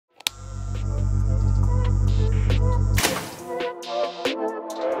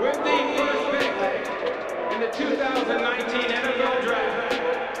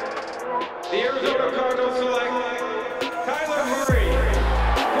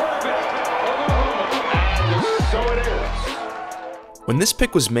When this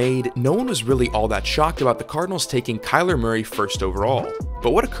pick was made, no one was really all that shocked about the Cardinals taking Kyler Murray first overall.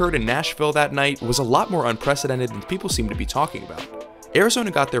 But what occurred in Nashville that night was a lot more unprecedented than people seem to be talking about.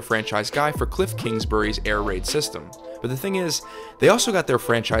 Arizona got their franchise guy for Cliff Kingsbury's air raid system. But the thing is, they also got their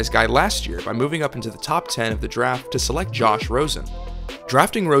franchise guy last year by moving up into the top 10 of the draft to select Josh Rosen.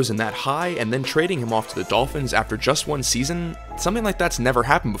 Drafting Rosen that high and then trading him off to the Dolphins after just one season, something like that's never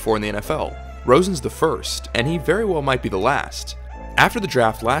happened before in the NFL. Rosen's the first, and he very well might be the last. After the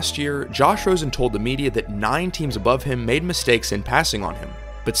draft last year, Josh Rosen told the media that 9 teams above him made mistakes in passing on him,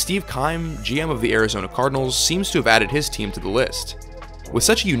 but Steve Keim, GM of the Arizona Cardinals, seems to have added his team to the list. With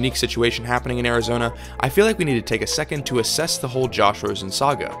such a unique situation happening in Arizona, I feel like we need to take a second to assess the whole Josh Rosen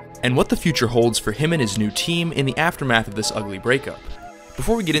saga, and what the future holds for him and his new team in the aftermath of this ugly breakup.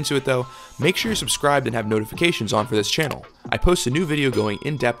 Before we get into it though, make sure you're subscribed and have notifications on for this channel. I post a new video going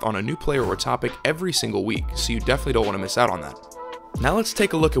in depth on a new player or topic every single week, so you definitely don't want to miss out on that. Now let's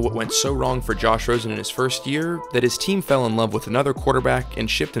take a look at what went so wrong for Josh Rosen in his first year that his team fell in love with another quarterback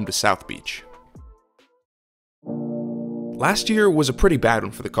and shipped him to South Beach. Last year was a pretty bad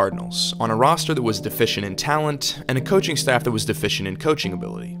one for the Cardinals, on a roster that was deficient in talent and a coaching staff that was deficient in coaching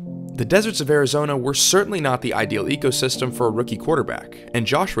ability. The deserts of Arizona were certainly not the ideal ecosystem for a rookie quarterback, and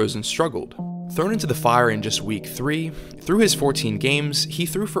Josh Rosen struggled. Thrown into the fire in just week 3, through his 14 games, he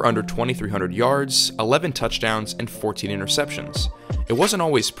threw for under 2,300 yards, 11 touchdowns, and 14 interceptions. It wasn't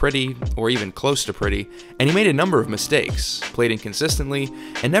always pretty, or even close to pretty, and he made a number of mistakes, played inconsistently,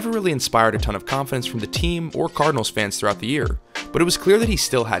 and never really inspired a ton of confidence from the team or Cardinals fans throughout the year. But it was clear that he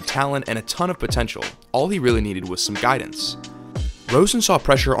still had talent and a ton of potential. All he really needed was some guidance. Rosen saw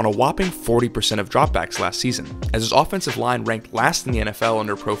pressure on a whopping 40% of dropbacks last season, as his offensive line ranked last in the NFL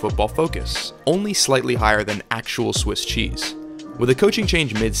under Pro Football Focus, only slightly higher than actual Swiss cheese. With a coaching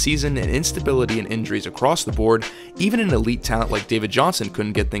change mid-season and instability and injuries across the board, even an elite talent like David Johnson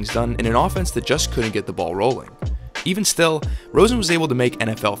couldn't get things done in an offense that just couldn't get the ball rolling. Even still, Rosen was able to make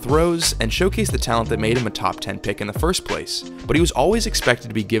NFL throws and showcase the talent that made him a top 10 pick in the first place, but he was always expected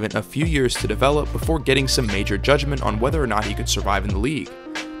to be given a few years to develop before getting some major judgment on whether or not he could survive in the league.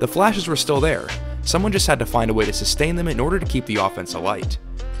 The flashes were still there, someone just had to find a way to sustain them in order to keep the offense alight.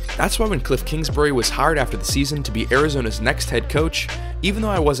 That's why when Cliff Kingsbury was hired after the season to be Arizona's next head coach, even though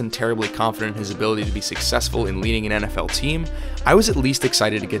I wasn't terribly confident in his ability to be successful in leading an NFL team, I was at least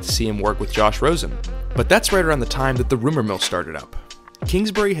excited to get to see him work with Josh Rosen. But that's right around the time that the rumor mill started up.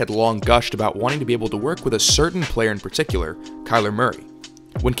 Kingsbury had long gushed about wanting to be able to work with a certain player in particular, Kyler Murray.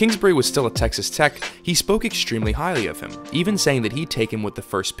 When Kingsbury was still at Texas Tech, he spoke extremely highly of him, even saying that he'd take him with the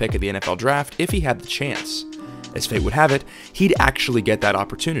first pick of the NFL draft if he had the chance. As fate would have it, he'd actually get that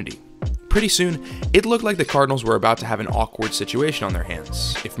opportunity. Pretty soon, it looked like the Cardinals were about to have an awkward situation on their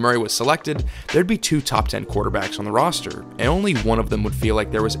hands. If Murray was selected, there'd be 2 top 10 quarterbacks on the roster, and only one of them would feel like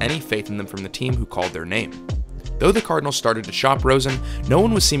there was any faith in them from the team who called their name. Though the Cardinals started to shop Rosen, no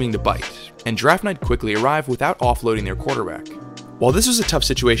one was seeming to bite, and draft night quickly arrived without offloading their quarterback. While this was a tough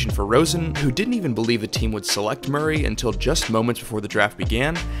situation for Rosen, who didn't even believe the team would select Murray until just moments before the draft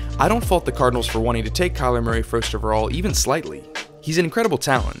began, I don't fault the Cardinals for wanting to take Kyler Murray first overall even slightly. He's an incredible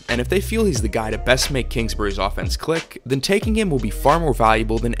talent, and if they feel he's the guy to best make Kingsbury's offense click, then taking him will be far more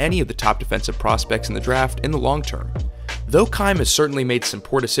valuable than any of the top defensive prospects in the draft in the long term. Though Keim has certainly made some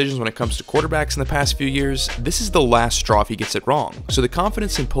poor decisions when it comes to quarterbacks in the past few years, this is the last straw if he gets it wrong, so the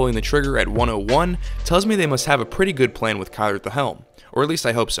confidence in pulling the trigger at 101 tells me they must have a pretty good plan with Kyler at the helm, or at least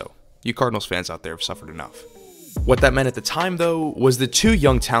I hope so. You Cardinals fans out there have suffered enough. What that meant at the time, though, was the 2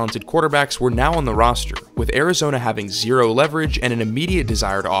 young talented quarterbacks were now on the roster, with Arizona having 0 leverage and an immediate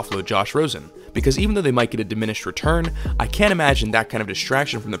desire to offload Josh Rosen, because even though they might get a diminished return, I can't imagine that kind of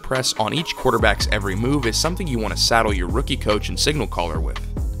distraction from the press on each quarterback's every move is something you want to saddle your rookie coach and signal caller with.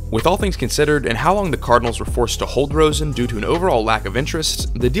 With all things considered, and how long the Cardinals were forced to hold Rosen due to an overall lack of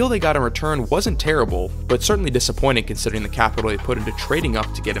interest, the deal they got in return wasn't terrible, but certainly disappointing considering the capital they put into trading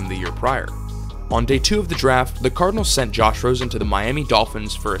up to get him the year prior. On day 2 of the draft, the Cardinals sent Josh Rosen to the Miami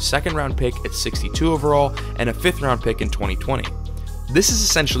Dolphins for a 2nd-round pick at 62 overall and a 5th-round pick in 2020. This is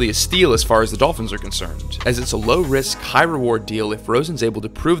essentially a steal as far as the Dolphins are concerned, as it's a low-risk, high-reward deal if Rosen's able to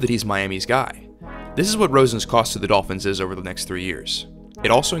prove that he's Miami's guy. This is what Rosen's cost to the Dolphins is over the next 3 years.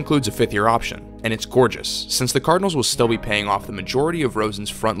 It also includes a 5th-year option, and it's gorgeous, since the Cardinals will still be paying off the majority of Rosen's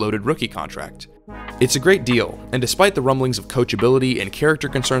front-loaded rookie contract. It's a great deal, and despite the rumblings of coachability and character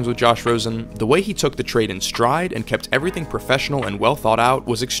concerns with Josh Rosen, the way he took the trade in stride and kept everything professional and well thought out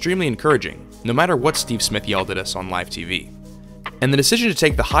was extremely encouraging, no matter what Steve Smith yelled at us on live TV. And the decision to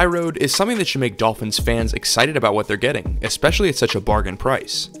take the high road is something that should make Dolphins fans excited about what they're getting, especially at such a bargain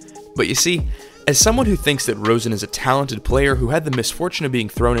price. But you see, As someone who thinks that Rosen is a talented player who had the misfortune of being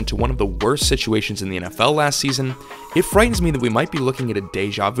thrown into one of the worst situations in the NFL last season, it frightens me that we might be looking at a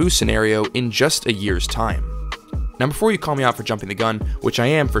deja vu scenario in just a year's time. Now, before you call me out for jumping the gun, which I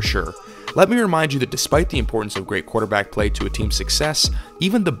am for sure, let me remind you that despite the importance of great quarterback play to a team's success,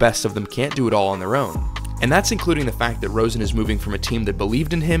 even the best of them can't do it all on their own. And that's including the fact that Rosen is moving from a team that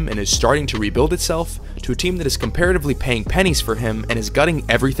believed in him and is starting to rebuild itself, to a team that is comparatively paying pennies for him and is gutting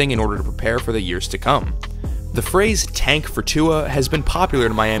everything in order to prepare for the years to come. The phrase tank for Tua has been popular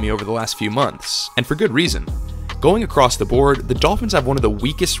in Miami over the last few months, and for good reason. Going across the board, the Dolphins have one of the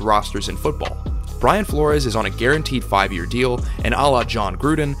weakest rosters in football. Brian Flores is on a guaranteed 5-year deal, and a la John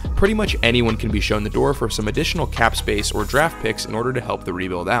Gruden, pretty much anyone can be shown the door for some additional cap space or draft picks in order to help the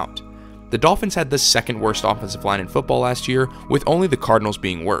rebuild out. The Dolphins had the second worst offensive line in football last year, with only the Cardinals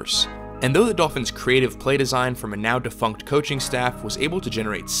being worse. And though the Dolphins' creative play design from a now defunct coaching staff was able to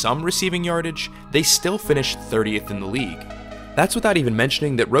generate some receiving yardage, they still finished 30th in the league. That's without even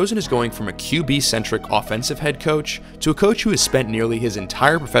mentioning that Rosen is going from a QB-centric offensive head coach to a coach who has spent nearly his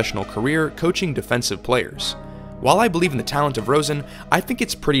entire professional career coaching defensive players. While I believe in the talent of Rosen, I think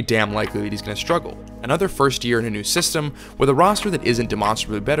it's pretty damn likely that he's going to struggle. Another first year in a new system with a roster that isn't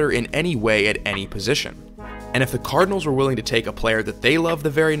demonstrably better in any way at any position. And if the Cardinals were willing to take a player that they love the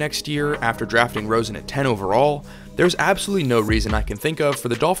very next year after drafting Rosen at 10 overall, there's absolutely no reason I can think of for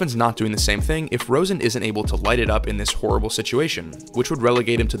the Dolphins not doing the same thing if Rosen isn't able to light it up in this horrible situation, which would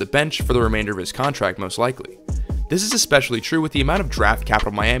relegate him to the bench for the remainder of his contract most likely. This is especially true with the amount of draft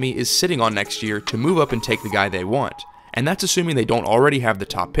capital Miami is sitting on next year to move up and take the guy they want, and that's assuming they don't already have the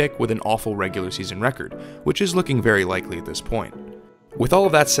top pick with an awful regular season record, which is looking very likely at this point. With all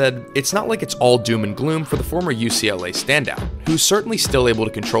of that said, it's not like it's all doom and gloom for the former UCLA standout, who's certainly still able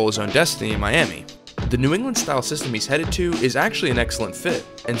to control his own destiny in Miami. The New England-style system he's headed to is actually an excellent fit,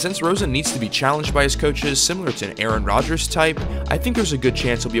 and since Rosen needs to be challenged by his coaches similar to an Aaron Rodgers type, I think there's a good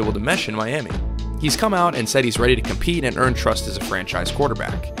chance he'll be able to mesh in Miami. He's come out and said he's ready to compete and earn trust as a franchise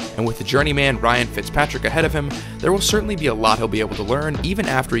quarterback, and with the journeyman Ryan Fitzpatrick ahead of him, there will certainly be a lot he'll be able to learn even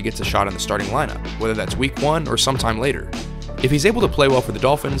after he gets a shot in the starting lineup, whether that's week 1 or sometime later. If he's able to play well for the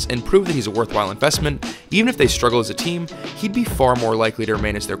Dolphins and prove that he's a worthwhile investment, even if they struggle as a team, he'd be far more likely to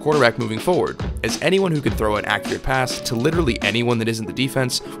remain as their quarterback moving forward, as anyone who can throw an accurate pass to literally anyone that isn't the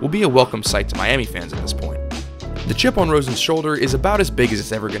defense will be a welcome sight to Miami fans at this point. The chip on Rosen's shoulder is about as big as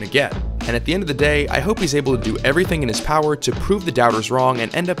it's ever going to get, and at the end of the day, I hope he's able to do everything in his power to prove the doubters wrong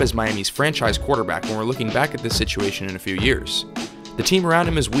and end up as Miami's franchise quarterback when we're looking back at this situation in a few years. The team around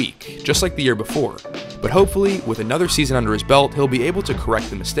him is weak, just like the year before, but hopefully, with another season under his belt, he'll be able to correct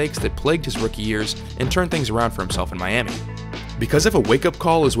the mistakes that plagued his rookie years and turn things around for himself in Miami. Because if a wake-up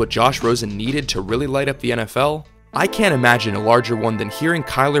call is what Josh Rosen needed to really light up the NFL, I can't imagine a larger one than hearing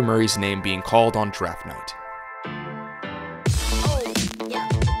Kyler Murray's name being called on draft night.